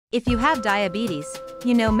If you have diabetes,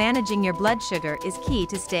 you know managing your blood sugar is key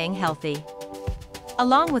to staying healthy.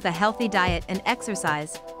 Along with a healthy diet and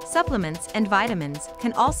exercise, supplements and vitamins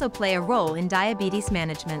can also play a role in diabetes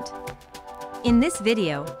management. In this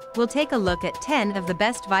video, we'll take a look at 10 of the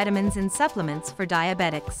best vitamins and supplements for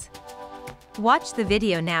diabetics. Watch the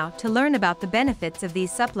video now to learn about the benefits of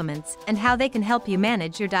these supplements and how they can help you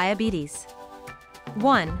manage your diabetes.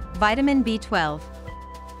 1. Vitamin B12.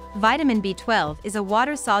 Vitamin B12 is a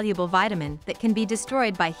water-soluble vitamin that can be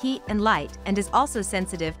destroyed by heat and light and is also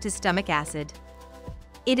sensitive to stomach acid.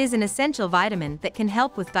 It is an essential vitamin that can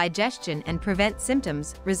help with digestion and prevent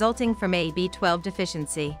symptoms resulting from a B12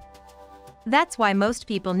 deficiency. That's why most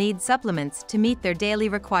people need supplements to meet their daily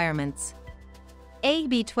requirements. A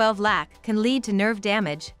B12 lack can lead to nerve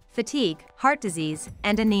damage, fatigue, heart disease,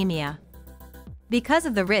 and anemia. Because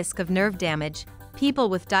of the risk of nerve damage, people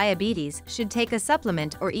with diabetes should take a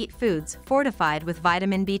supplement or eat foods fortified with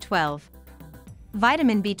vitamin B12.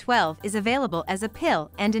 Vitamin B12 is available as a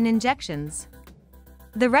pill and in injections.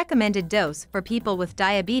 The recommended dose for people with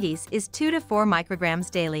diabetes is 2 to 4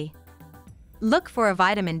 micrograms daily. Look for a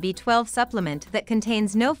vitamin B12 supplement that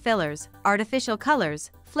contains no fillers, artificial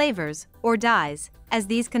colors, flavors, or dyes, as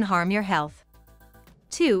these can harm your health.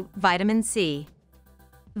 2. Vitamin C.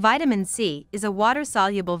 Vitamin C is a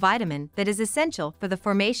water-soluble vitamin that is essential for the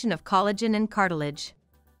formation of collagen and cartilage.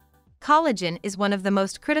 Collagen is one of the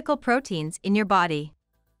most critical proteins in your body.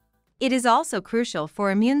 It is also crucial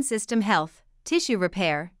for immune system health, tissue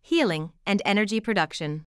repair, healing, and energy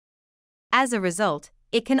production. As a result,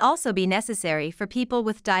 it can also be necessary for people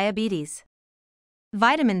with diabetes.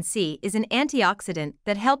 Vitamin C is an antioxidant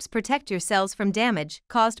that helps protect your cells from damage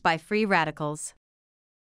caused by free radicals.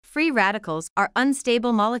 Free radicals are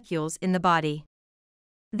unstable molecules in the body.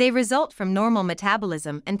 They result from normal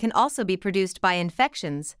metabolism and can also be produced by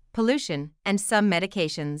infections, pollution, and some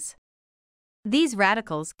medications. These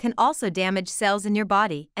radicals can also damage cells in your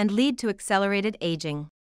body and lead to accelerated aging.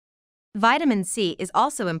 Vitamin C is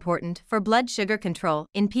also important for blood sugar control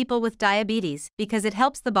in people with diabetes because it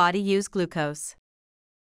helps the body use glucose.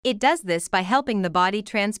 It does this by helping the body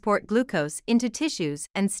transport glucose into tissues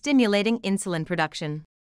and stimulating insulin production.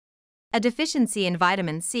 A deficiency in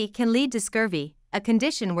vitamin C can lead to scurvy, a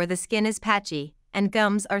condition where the skin is patchy and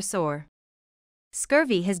gums are sore.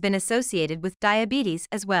 Scurvy has been associated with diabetes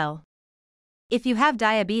as well. If you have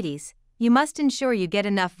diabetes, you must ensure you get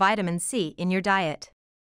enough vitamin C in your diet.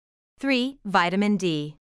 3. Vitamin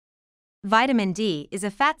D. Vitamin D is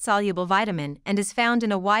a fat-soluble vitamin and is found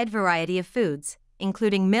in a wide variety of foods,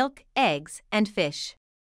 including milk, eggs, and fish.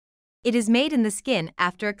 It is made in the skin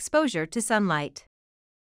after exposure to sunlight.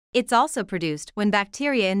 It's also produced when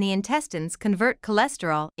bacteria in the intestines convert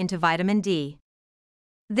cholesterol into vitamin D.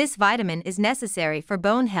 This vitamin is necessary for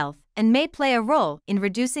bone health and may play a role in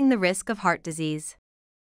reducing the risk of heart disease.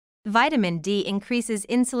 Vitamin D increases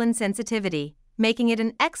insulin sensitivity, making it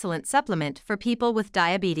an excellent supplement for people with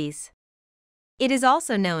diabetes. It is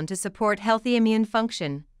also known to support healthy immune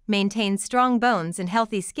function, maintain strong bones and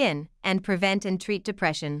healthy skin, and prevent and treat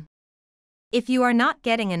depression. If you are not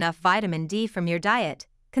getting enough vitamin D from your diet,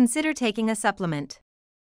 consider taking a supplement.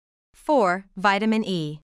 4. Vitamin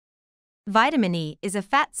E. Vitamin E is a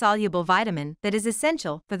fat-soluble vitamin that is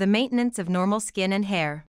essential for the maintenance of normal skin and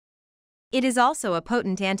hair. It is also a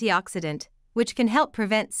potent antioxidant, which can help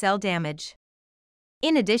prevent cell damage.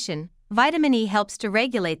 In addition, vitamin E helps to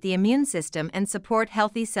regulate the immune system and support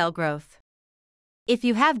healthy cell growth. If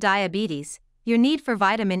you have diabetes, your need for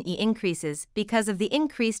vitamin E increases because of the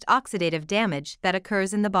increased oxidative damage that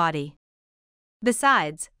occurs in the body.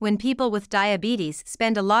 Besides, when people with diabetes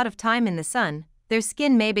spend a lot of time in the sun, their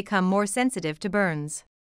skin may become more sensitive to burns.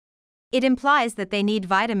 It implies that they need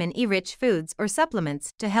vitamin E-rich foods or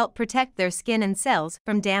supplements to help protect their skin and cells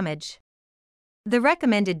from damage. The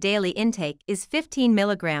recommended daily intake is 15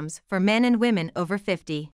 milligrams for men and women over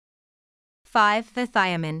 50. 5. The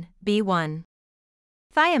thiamine, B1.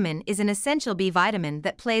 Thiamine is an essential B vitamin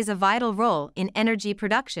that plays a vital role in energy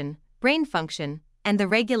production, brain function, and the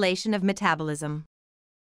regulation of metabolism.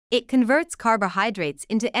 It converts carbohydrates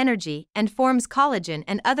into energy and forms collagen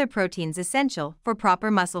and other proteins essential for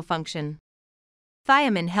proper muscle function.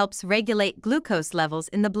 Thiamine helps regulate glucose levels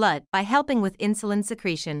in the blood by helping with insulin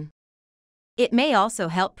secretion. It may also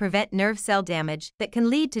help prevent nerve cell damage that can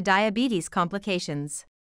lead to diabetes complications.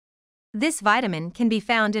 This vitamin can be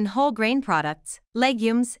found in whole grain products,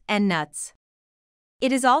 legumes, and nuts.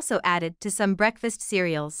 It is also added to some breakfast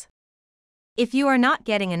cereals. If you are not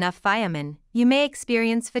getting enough thiamine, you may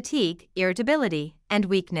experience fatigue, irritability, and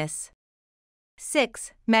weakness.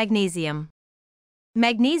 6. Magnesium.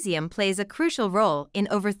 Magnesium plays a crucial role in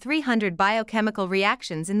over 300 biochemical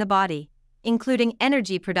reactions in the body, including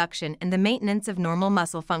energy production and the maintenance of normal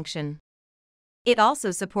muscle function. It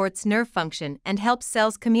also supports nerve function and helps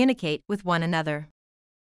cells communicate with one another.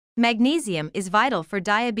 Magnesium is vital for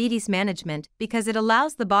diabetes management because it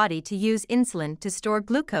allows the body to use insulin to store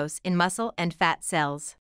glucose in muscle and fat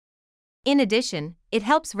cells. In addition, it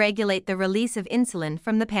helps regulate the release of insulin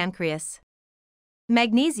from the pancreas.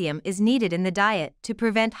 Magnesium is needed in the diet to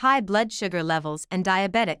prevent high blood sugar levels and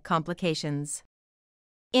diabetic complications.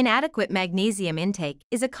 Inadequate magnesium intake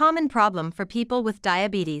is a common problem for people with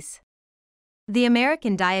diabetes. The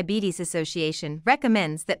American Diabetes Association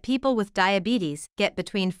recommends that people with diabetes get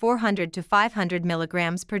between 400 to 500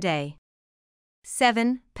 milligrams per day.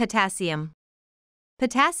 7. Potassium.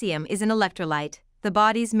 Potassium is an electrolyte, the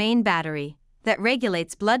body's main battery, that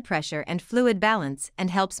regulates blood pressure and fluid balance and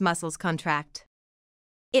helps muscles contract.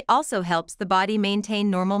 It also helps the body maintain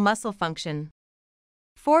normal muscle function.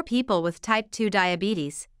 For people with type 2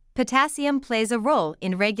 diabetes, potassium plays a role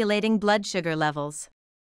in regulating blood sugar levels.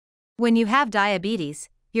 When you have diabetes,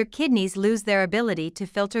 your kidneys lose their ability to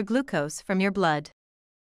filter glucose from your blood.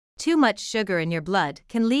 Too much sugar in your blood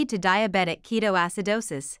can lead to diabetic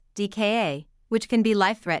ketoacidosis, DKA, which can be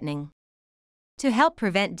life-threatening. To help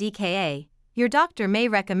prevent DKA, your doctor may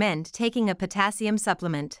recommend taking a potassium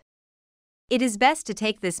supplement. It is best to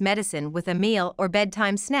take this medicine with a meal or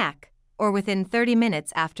bedtime snack, or within 30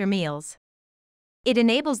 minutes after meals. It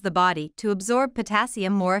enables the body to absorb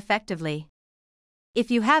potassium more effectively.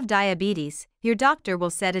 If you have diabetes, your doctor will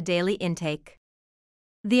set a daily intake.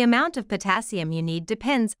 The amount of potassium you need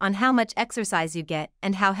depends on how much exercise you get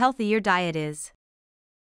and how healthy your diet is.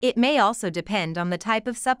 It may also depend on the type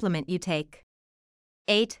of supplement you take.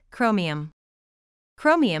 8. Chromium.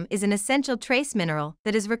 Chromium is an essential trace mineral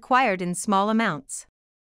that is required in small amounts.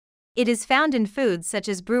 It is found in foods such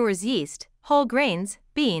as brewer's yeast, whole grains,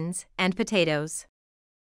 beans, and potatoes.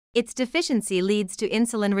 Its deficiency leads to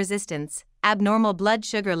insulin resistance, abnormal blood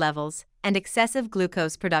sugar levels, and excessive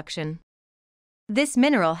glucose production. This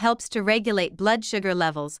mineral helps to regulate blood sugar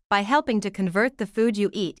levels by helping to convert the food you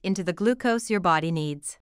eat into the glucose your body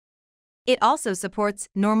needs. It also supports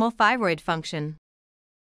normal thyroid function.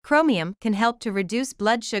 Chromium can help to reduce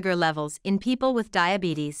blood sugar levels in people with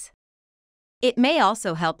diabetes. It may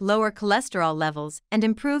also help lower cholesterol levels and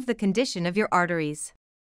improve the condition of your arteries.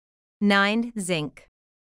 9. Zinc.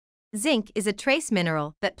 Zinc is a trace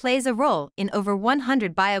mineral that plays a role in over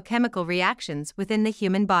 100 biochemical reactions within the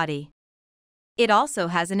human body. It also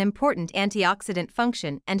has an important antioxidant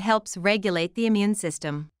function and helps regulate the immune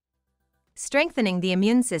system. Strengthening the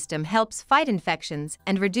immune system helps fight infections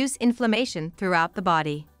and reduce inflammation throughout the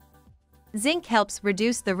body. Zinc helps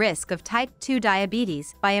reduce the risk of type 2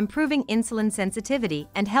 diabetes by improving insulin sensitivity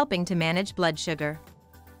and helping to manage blood sugar.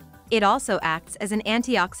 It also acts as an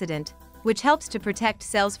antioxidant, which helps to protect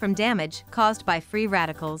cells from damage caused by free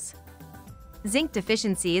radicals. Zinc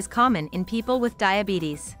deficiency is common in people with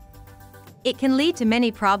diabetes. It can lead to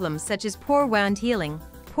many problems such as poor wound healing,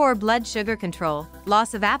 poor blood sugar control,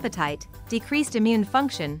 loss of appetite, decreased immune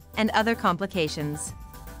function, and other complications.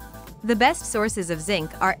 The best sources of zinc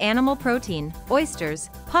are animal protein, oysters,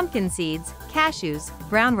 pumpkin seeds, cashews,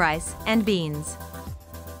 brown rice, and beans.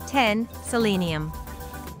 10. Selenium.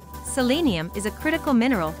 Selenium is a critical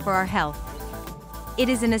mineral for our health. It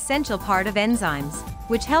is an essential part of enzymes,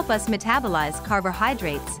 which help us metabolize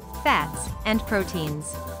carbohydrates, fats, and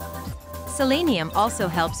proteins. Selenium also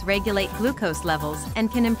helps regulate glucose levels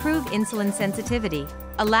and can improve insulin sensitivity.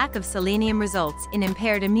 A lack of selenium results in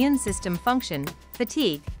impaired immune system function,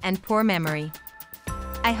 fatigue, and poor memory.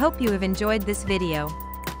 I hope you have enjoyed this video.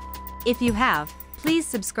 If you have, please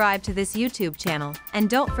subscribe to this YouTube channel and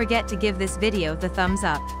don't forget to give this video the thumbs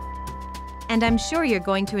up. And I'm sure you're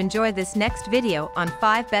going to enjoy this next video on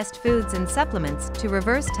 5 best foods and supplements to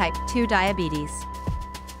reverse type 2 diabetes.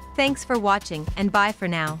 Thanks for watching and bye for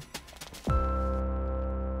now.